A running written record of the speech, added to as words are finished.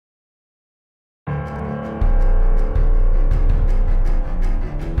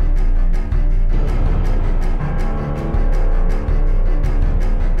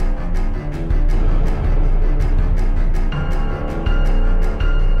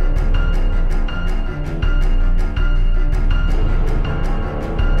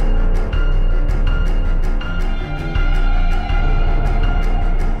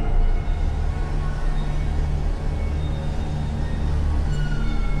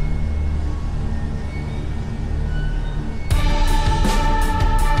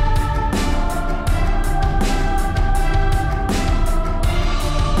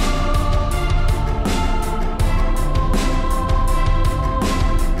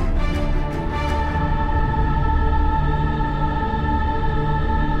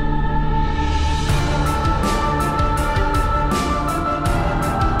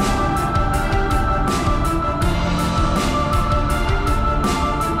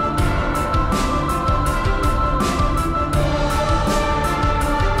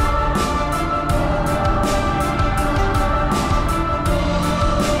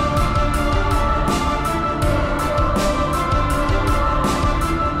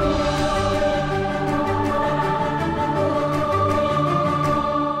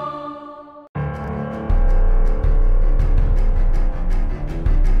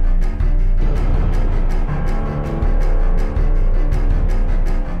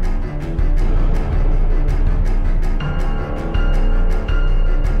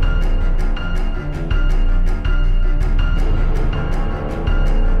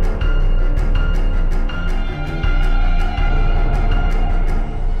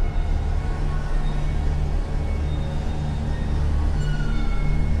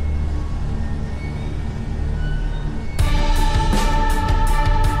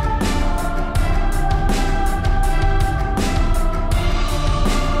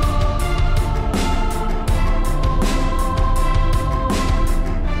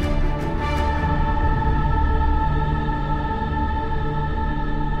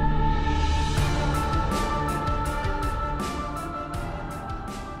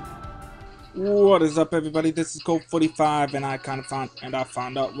What is up, everybody? This is Code 45, and I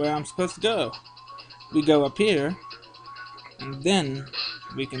found out where I'm supposed to go. We go up here, and then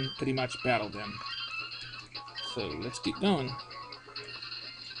we can pretty much battle them. So let's keep going.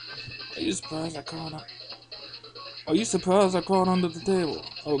 Are you surprised I crawled up? Are you surprised I crawled under the table?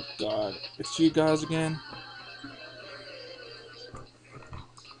 Oh God, it's you guys again.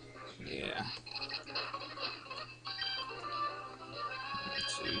 Yeah.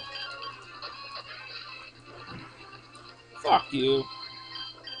 Let's see. Fuck you.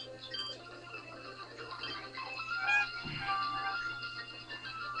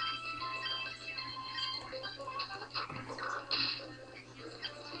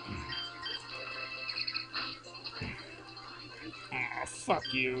 Oh,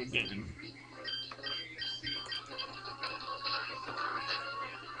 fuck you again.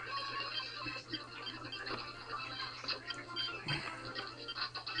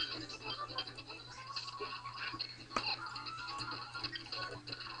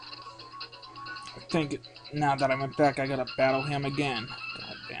 I think now that I went back, I gotta battle him again.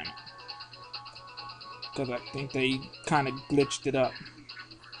 God damn it. Because I think they kind of glitched it up.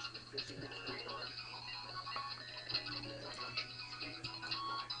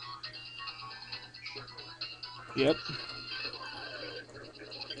 Yep.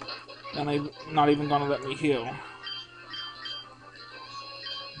 And they're not even gonna let me heal.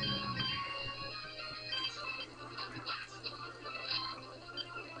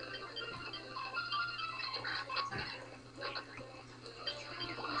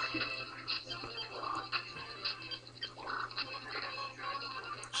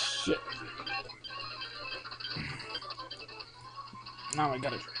 Shit. Now I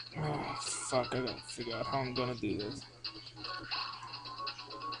gotta... Oh, fuck, I gotta figure out how I'm gonna do this.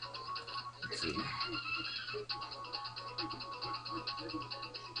 Let's see.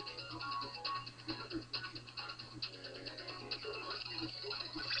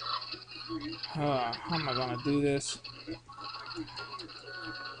 How am I gonna do this?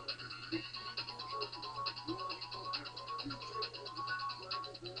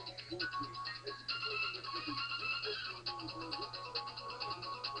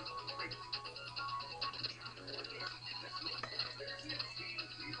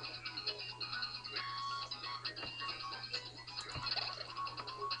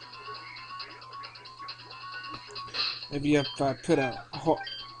 Maybe if I put a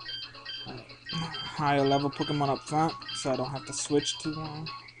higher level Pokemon up front, so I don't have to switch too long.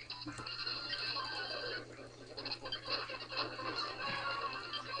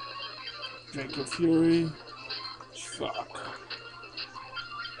 Draco Fury. Fuck.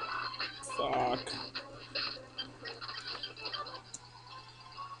 Fuck.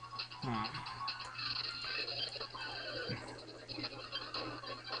 Huh.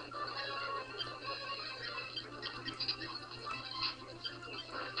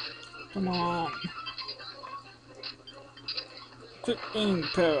 Come on. Quit being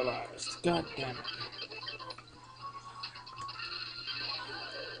paralyzed. God damn it.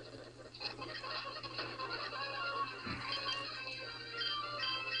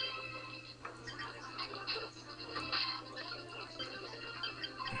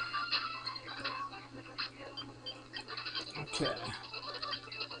 Okay.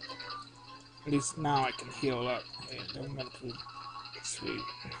 At least now I can heal up. Hey, don't let it. Sweet.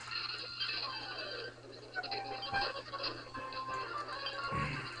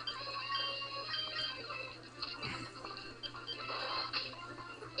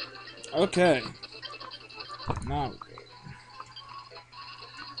 Okay. Now.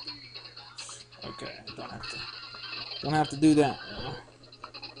 Okay. Don't have to do that. You know?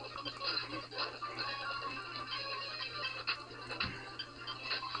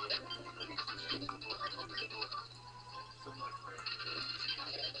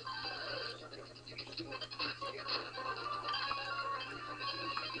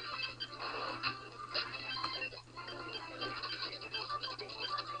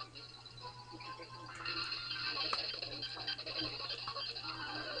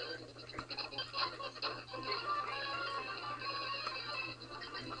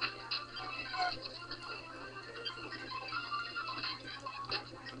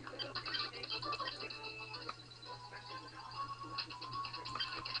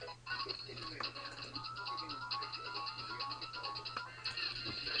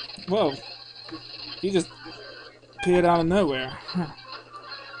 Whoa. He just appeared out of nowhere. Huh.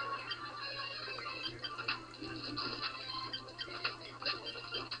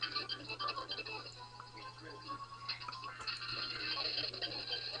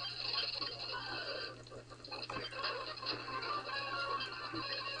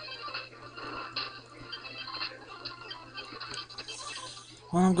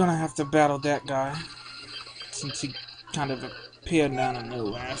 Well, I'm gonna have to battle that guy, since he kind of appeared out of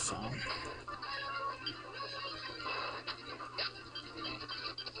nowhere, so...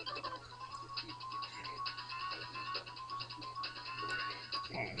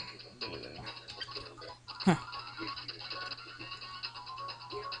 Huh.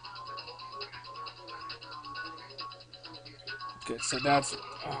 Okay, so that's...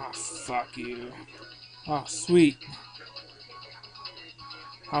 Oh, fuck you. Oh, sweet.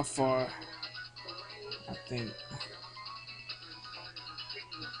 How far? I think...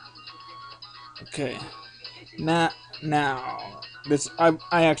 Okay. Now... This... I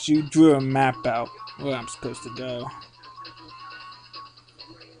actually drew a map out where I'm supposed to go.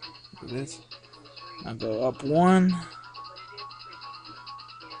 This... I'll go up one.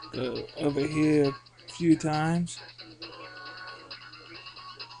 Go over here a few times.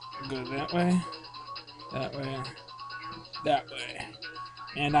 Go that way. That way. That way.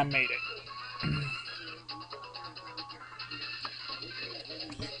 And I made it.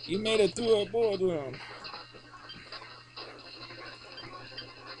 You made it through a boardroom.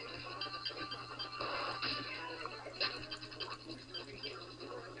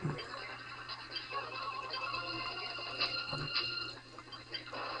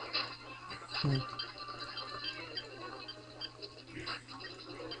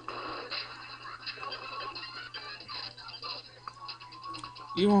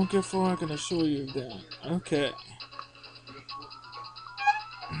 You won't get far, I can assure you of that. Okay.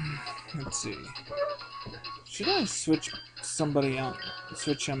 Let's see. Should I switch somebody out?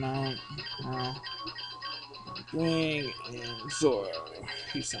 Switch him out? No. Bring in Zoro.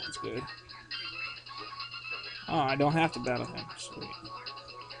 He sounds good. Oh, I don't have to battle him. Sweet.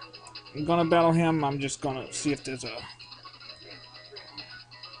 I'm gonna battle him. I'm just gonna see if there's a...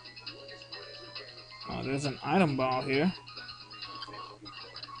 Oh, there's an item ball here.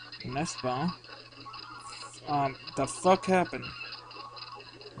 Nest ball. The fuck happened?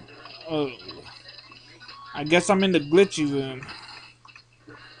 Oh. I guess I'm in the glitchy room.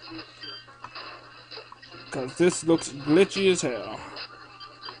 Cause this looks glitchy as hell.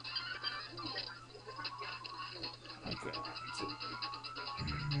 Okay.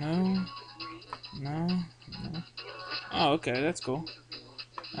 No. No. No. Oh, okay, that's cool.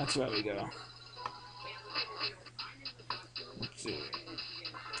 That's where we go. Let's see.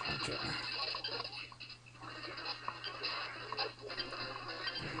 Okay.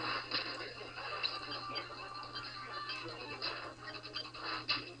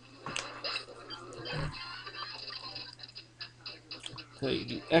 Okay,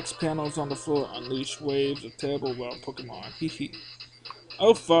 the X panels on the floor unleash waves of terrible wild Pokemon. Hehe.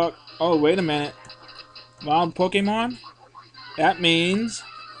 Oh fuck. Oh, wait a minute. Wild Pokemon? That means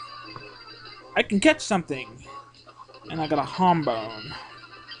I can catch something. And I got a Hombone.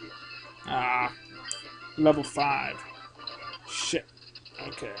 Ah. Level 5. Shit.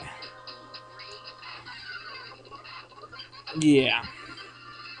 Okay. Yeah.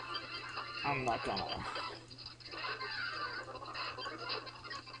 I'm not gonna...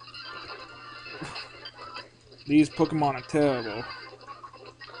 These Pokemon are terrible.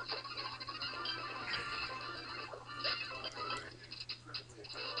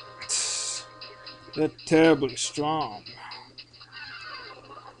 They're terribly strong.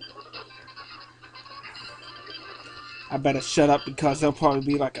 I better shut up because they'll probably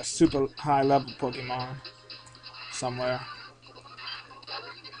be like a super high level Pokemon somewhere.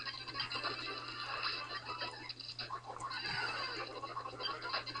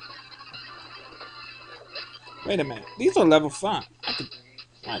 Wait a minute, these are level 5.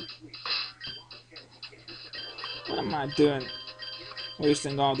 What am I doing?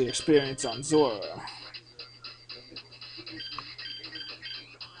 Wasting all the experience on Zoro.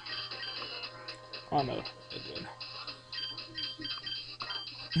 Oh no, it did.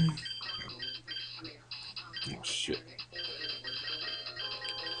 Oh shit.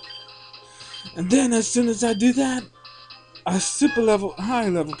 And then as soon as I do that, a super level, high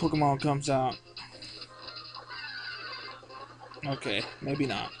level Pokemon comes out. Okay, maybe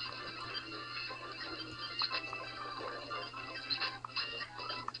not.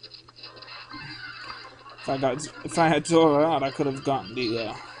 If I had Zoro out, I could have gotten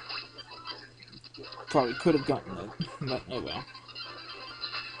the, probably could have gotten it, but oh well.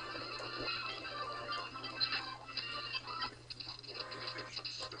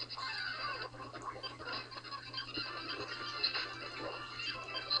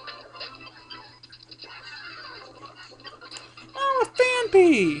 Oh, a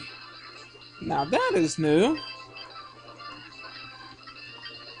Fanpy! Now that is new.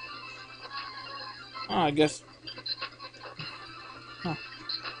 Oh, I guess. Huh.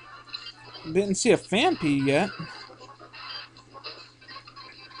 Didn't see a Phanpy yet.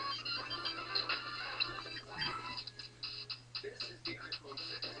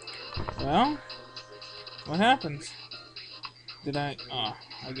 Well, what happens? Did I? Oh,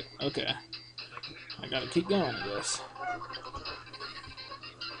 okay. I gotta keep going, I guess.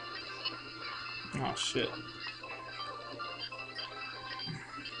 Oh shit.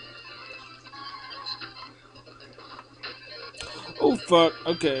 Oh fuck.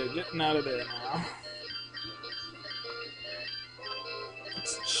 Okay, getting out of there now.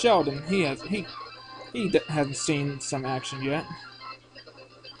 It's Sheldon. He hasn't seen some action yet.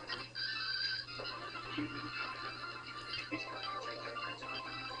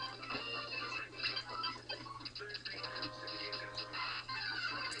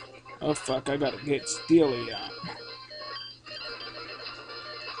 Oh fuck, I gotta get Steely out.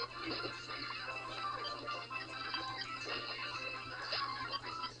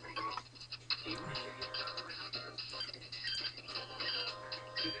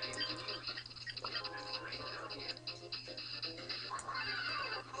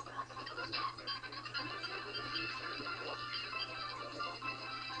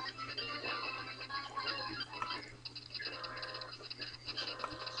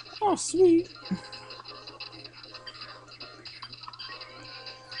 Oh sweet.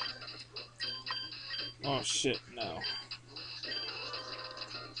 Oh shit, no.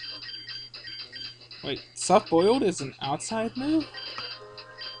 Wait, soft boiled is an outside move?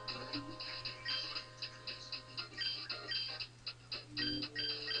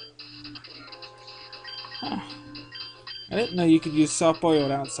 Huh. I didn't know you could use soft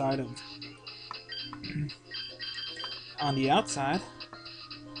boiled outside of on the outside.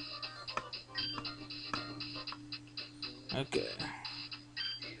 Okay.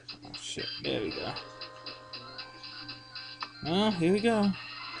 Oh shit, there we go. Oh, here we go.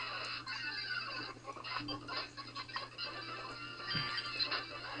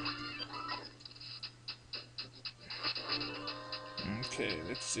 Okay,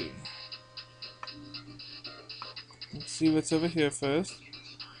 let's see. Let's see what's over here first.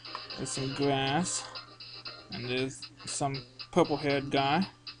 There's some grass. And there's some purple-haired guy.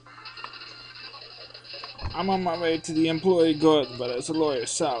 I'm on my way to the employee garden, but it's a lawyer's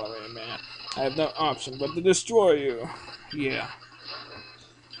salary, man. I have no option but to destroy you. Yeah.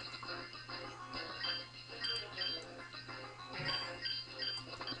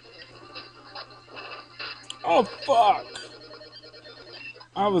 Oh, fuck!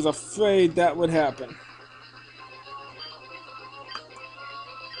 I was afraid that would happen.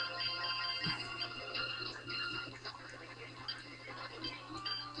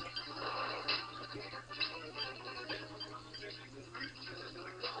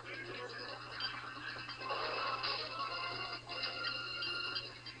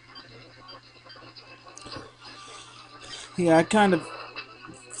 Yeah, I kind of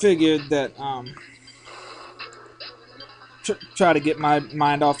figured that, try to get my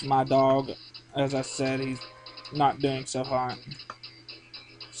mind off of my dog. As I said, he's not doing so hot.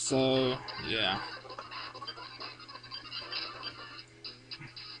 So, yeah.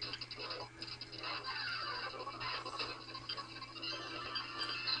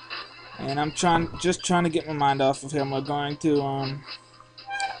 And I'm just trying to get my mind off of him. We're going to,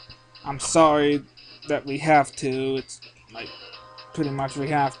 I'm sorry that we have to. It's like, pretty much we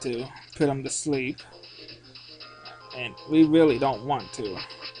have to put him to sleep. And we really don't want to.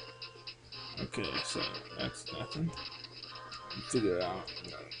 Okay, so that's nothing. Figure out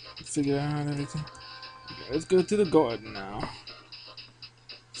everything. Okay, let's go to the garden now.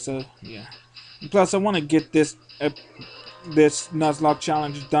 So, yeah. And plus, I want to get this Nuzlocke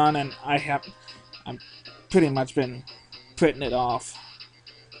challenge done, and I'm pretty much been putting it off.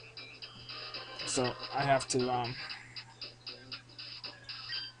 So I have to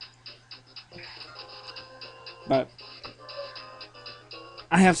but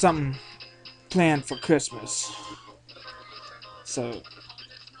I have something planned for Christmas. So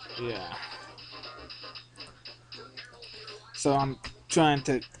yeah. So I'm trying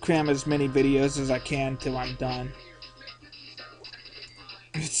to cram as many videos as I can till I'm done.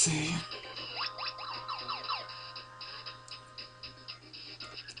 Let's see.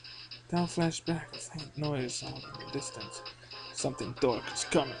 Down flashback, faint noise out in the distance. Something dark is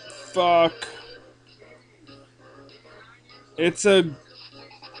coming. Fuck. It's a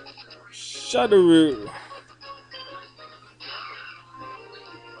Shadowroo.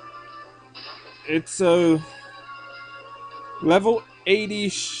 It's a level 80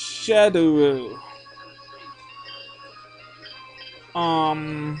 Shadowroo.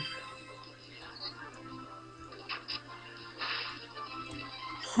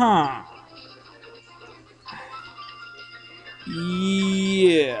 Huh.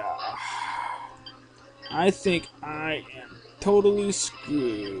 Yeah. I think I am totally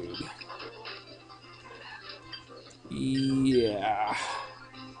screwed. Yeah.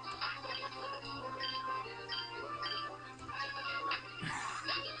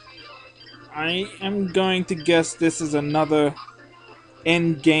 I am going to guess this is another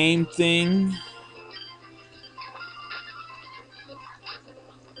end game thing.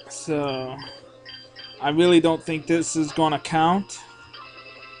 So I really don't think this is gonna count.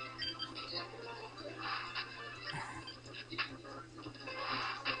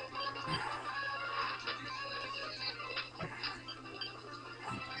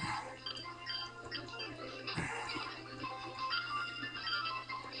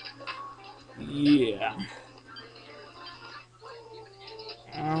 Yeah.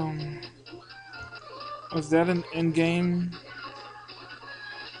 Was that an end game?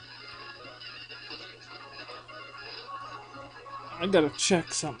 I gotta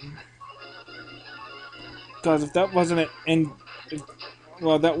check something. Because if that wasn't an end,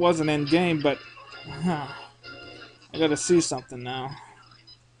 well, that was an end game, but I gotta see something now.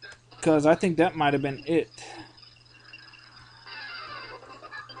 Because I think that might have been it.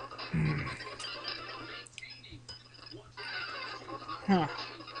 Huh.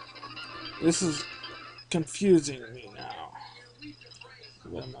 This is confusing me now.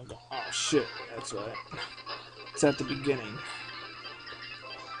 Where am I going? Oh shit, that's right. It's at the beginning.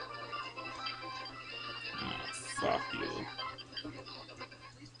 Oh, fuck you.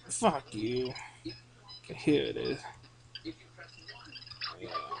 Fuck you. Okay, here it is.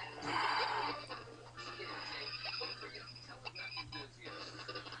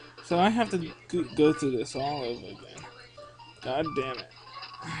 So I have to go through this all over again. God damn it.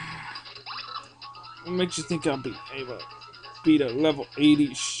 What makes you think I'll be able to beat a level 80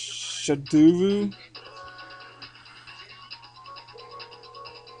 Shaduru?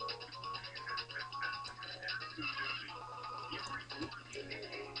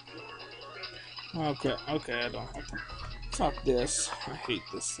 Okay, I don't have to. Fuck this. I hate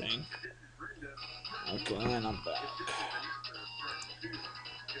this thing. Okay, and I'm back.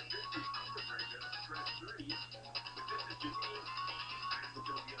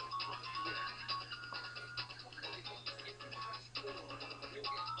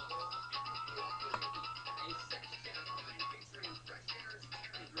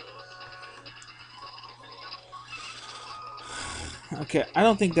 Okay, I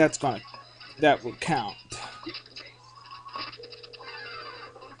don't think that will count.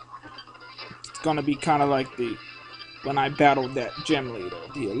 It's gonna be kind of like when I battled that gem leader,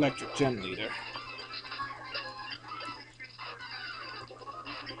 the electric gem leader.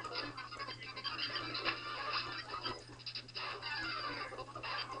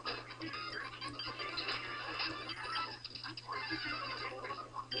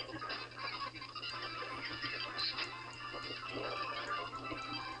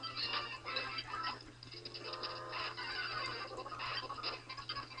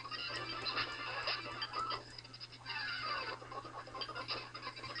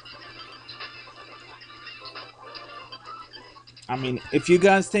 I mean, if you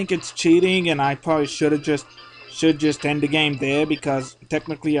guys think it's cheating, and I probably should just end the game there because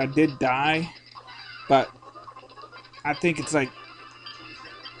technically I did die, but I think it's like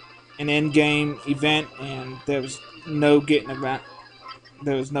an end game event, and there was no getting around.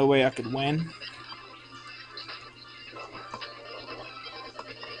 There was no way I could win.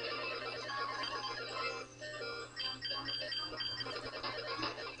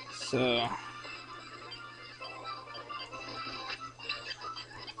 So.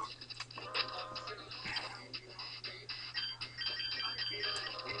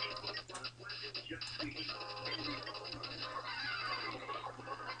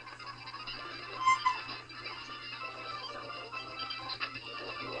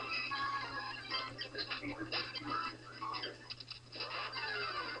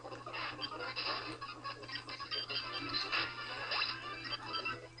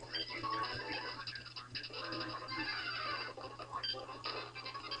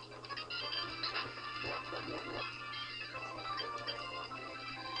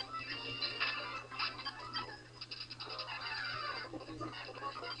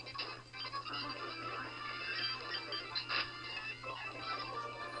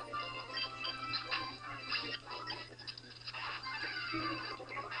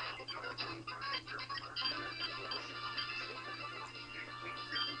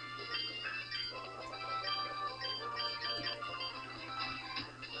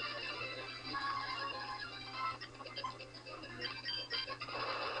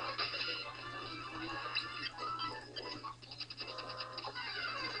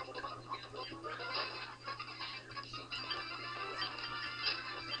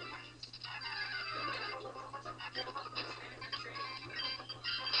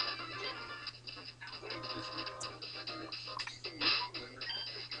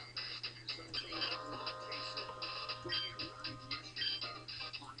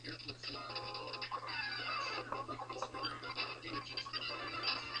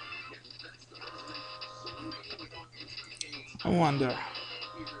 I wonder.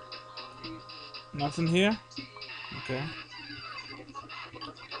 Nothing here? Okay.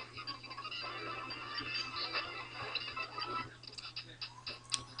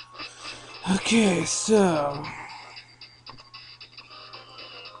 Okay, so...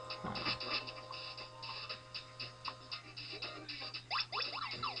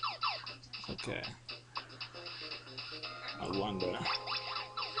 Okay. I wonder.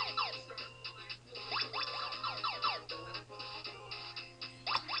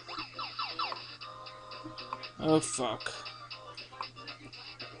 Oh, fuck.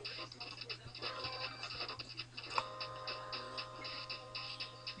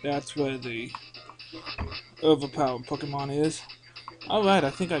 That's where the overpowered Pokemon is. Alright,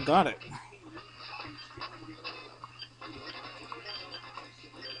 I think I got it.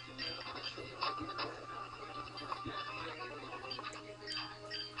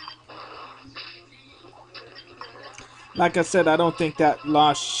 Like I said, I don't think that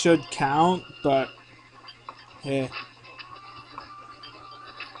loss should count, but... Hey.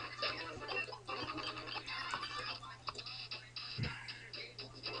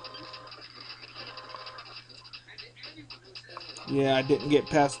 Yeah, I didn't get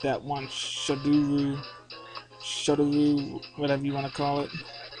past that one Shaduru, whatever you want to call it.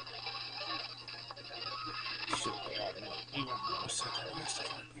 Shit, I don't know. Even more second.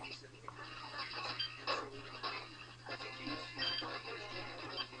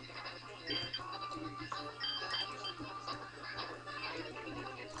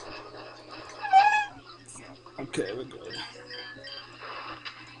 Okay, we're good.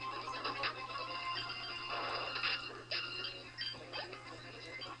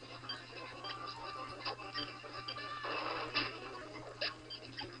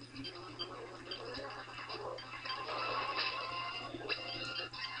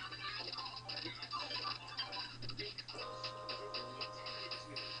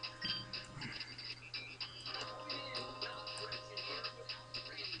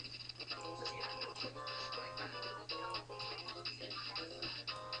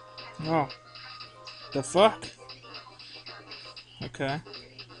 Oh. The fuck? Okay.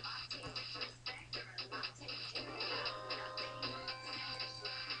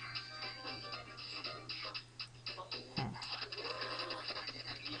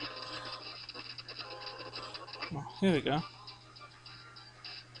 Oh, here we go.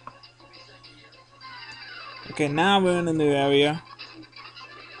 Okay, now we're in a new area.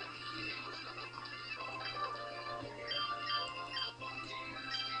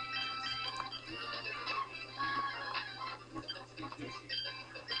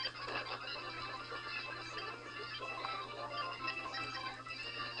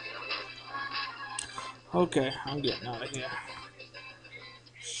 Okay, I'm getting out of here.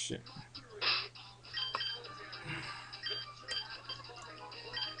 Shit.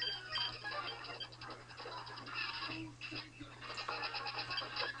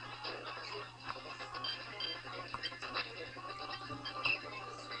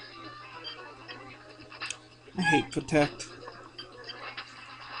 I hate Protect.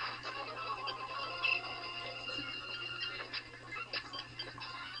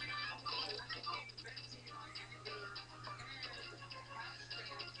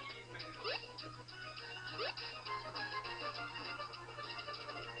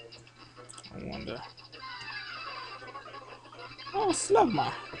 I wonder. Oh,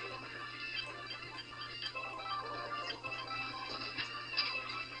 Slugma.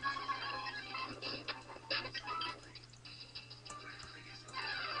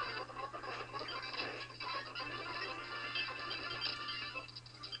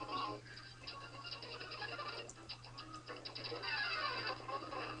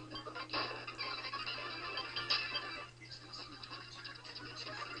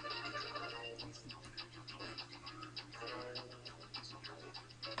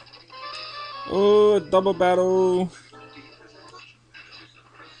 Oh, double battle.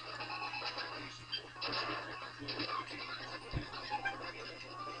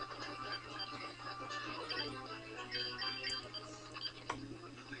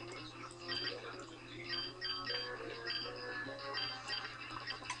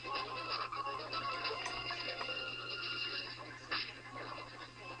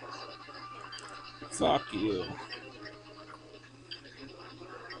 Fuck you.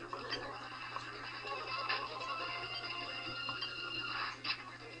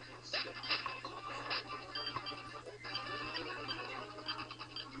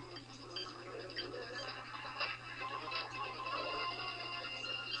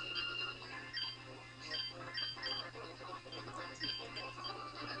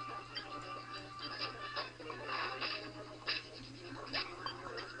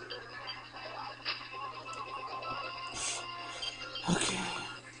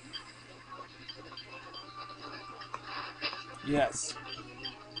 Yes.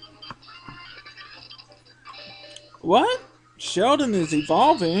 What? Sheldon is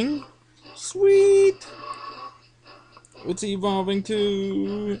evolving? Sweet! What's he evolving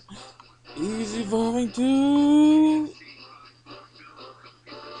to? He's evolving to...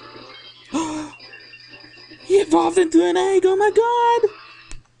 He evolved into an egg! Oh my god!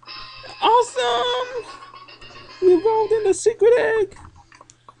 Awesome! He evolved in a secret egg!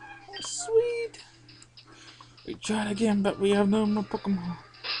 Sweet! We tried again, but we have no more Pokemon.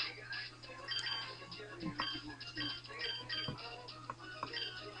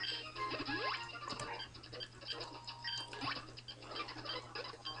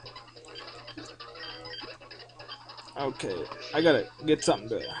 Okay, I gotta get something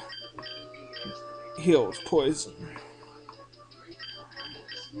to heal poison.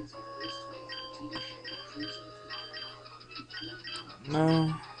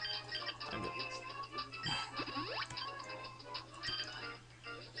 No.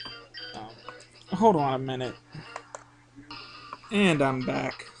 Hold on a minute. And I'm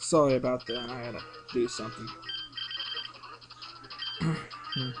back. Sorry about that. I gotta do something.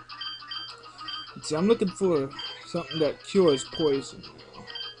 See, I'm looking for something that cures poison.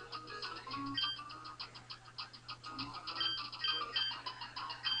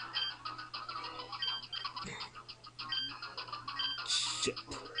 Shit.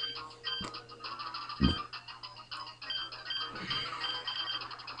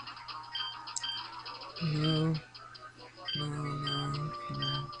 No. No, no, no.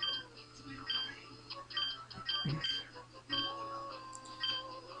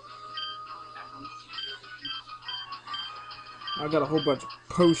 I got a whole bunch of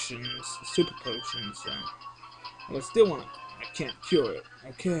potions, super potions, so I still want to. I can't cure it.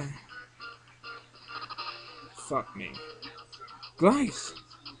 Okay. Fuck me. Glice!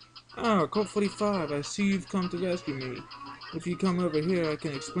 Ah, Colt 45, I see you've come to rescue me. If you come over here, I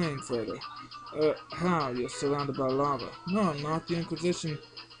can explain further. How? You're surrounded by lava. No, I'm not. The Inquisition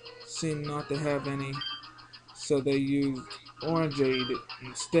seem not to have any, so they used orangeade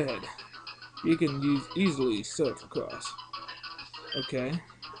instead. You can easily surf across. Okay.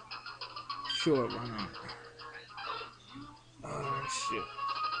 Sure, why not? Oh, shit.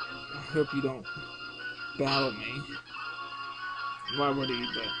 I hope you don't battle me. Why would he,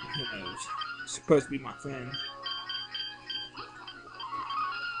 but who knows. He's supposed to be my friend.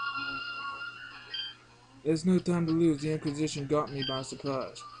 There's no time to lose. The Inquisition got me by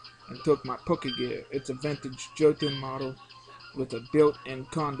surprise and took my Pokegear. It's a vintage Jotun model with a built-in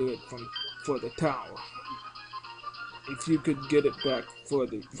conduit for the tower. If you could get it back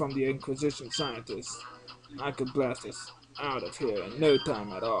from the Inquisition scientists, I could blast us out of here in no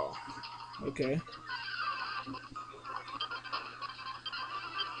time at all. Okay?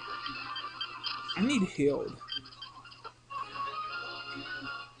 I need healed.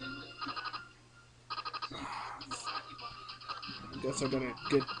 I guess I gotta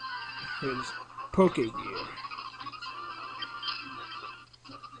get his Pokegear.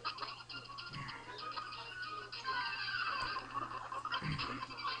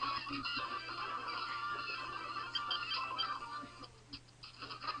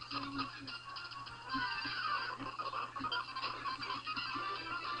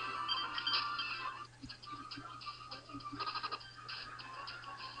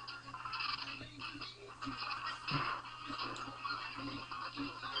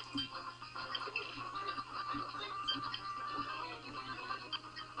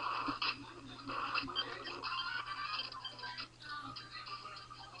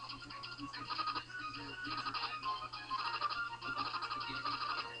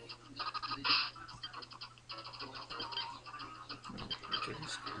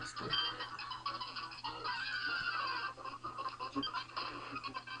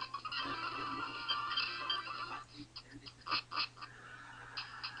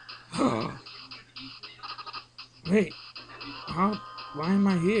 Wait, why am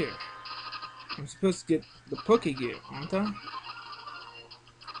I here? I'm supposed to get the Pokegear, aren't I?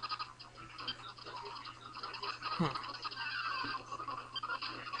 Huh.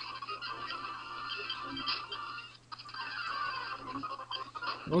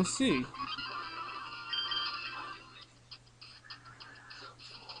 We'll see.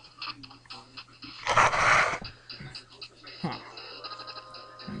 Huh.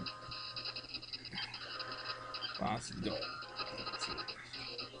 Boss go.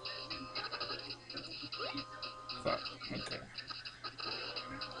 Fuck. Okay.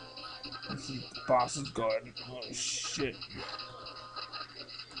 This is the boss's garden. Oh shit.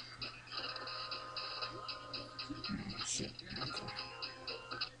 Oh shit. Okay.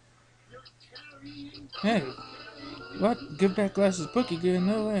 Hey. What? Give back glasses Poké Gear?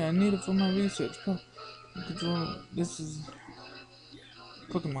 No way, I need it for my research. Control. This is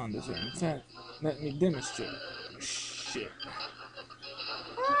Pokemon design. In fact, let me demonstrate. Shit.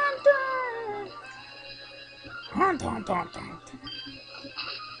 Hunt, hunt, hunt, hunt.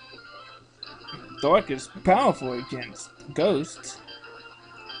 Dark is powerful against ghosts.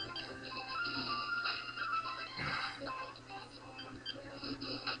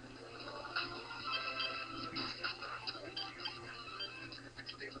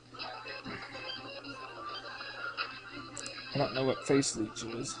 I don't know what Face Leech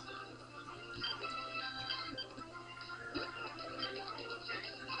is.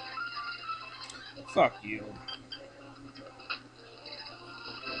 Fuck you.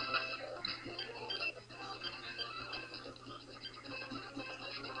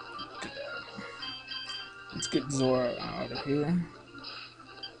 Let's get Zora out of here.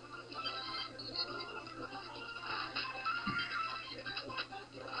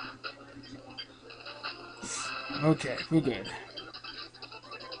 Okay, we're good.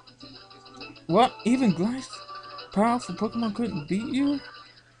 What? Even Glyce? Powerful Pokemon couldn't beat you?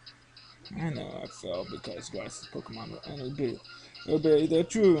 I know I fell because Glyce's Pokemon were only big. Obey their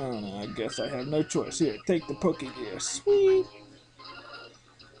true owner. I guess I have no choice. Here, take the Pokégear. Sweet!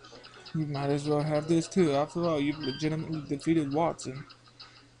 You might as well have this too. After all, you've legitimately defeated Watson.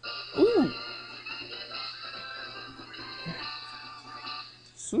 Ooh!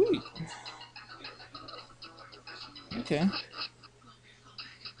 Sweet! Okay.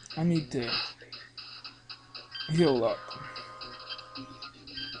 I need to heal up.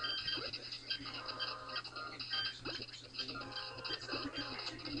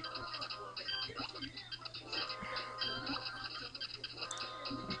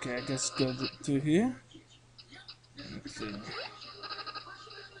 Okay, I guess go to here. Let's see.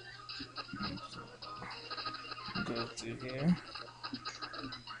 Go to here.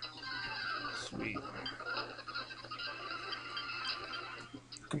 Sweet.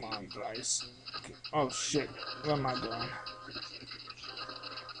 Come on, guys. Okay. Oh shit, where am I going?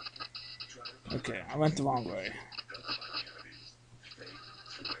 Okay, I went the wrong way.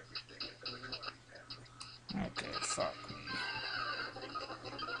 Okay, fuck me.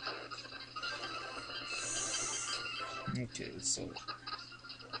 Okay, so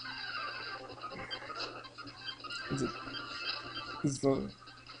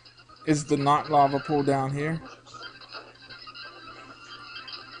is the not lava pool down here?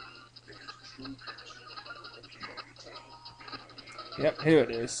 Yep, here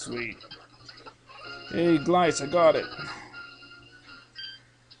it is. Sweet. Hey, Glyce, I got it.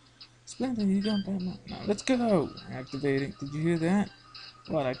 Splendid, you got that. Now, let's go. Activating. Did you hear that?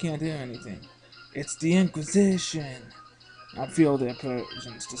 What? I can't hear anything. It's the Inquisition. I feel their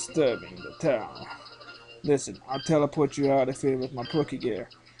presence disturbing the town. Listen, I'll teleport you out of here with my Pokégear.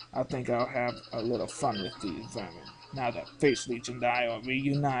 I think I'll have a little fun with these vermin, now that Face Leech and I are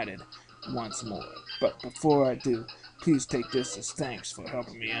reunited once more. But before I do, please take this as thanks for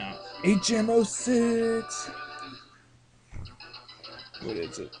helping me out. HM06! What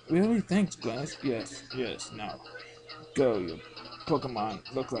is it? Really? Thanks, guys. Yes, no. Go, your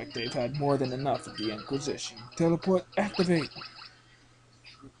Pokemon look like they've had more than enough of the Inquisition. Teleport, activate!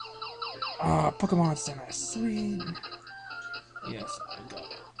 Ah, Pokemon Center, sweet! Yes, I got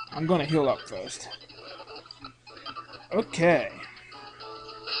it. I'm gonna heal up first. Okay.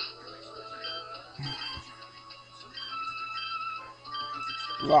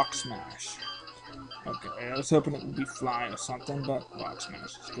 Rock Smash. Okay, I was hoping it would be Fly or something, but Rock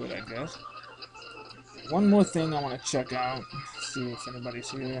Smash is good, I guess. One more thing I want to check out. See if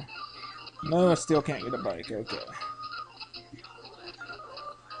anybody's here. No, I still can't get a bike. Okay.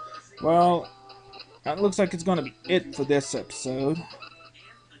 Well, that looks like it's going to be it for this episode.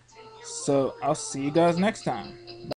 So, I'll see you guys next time.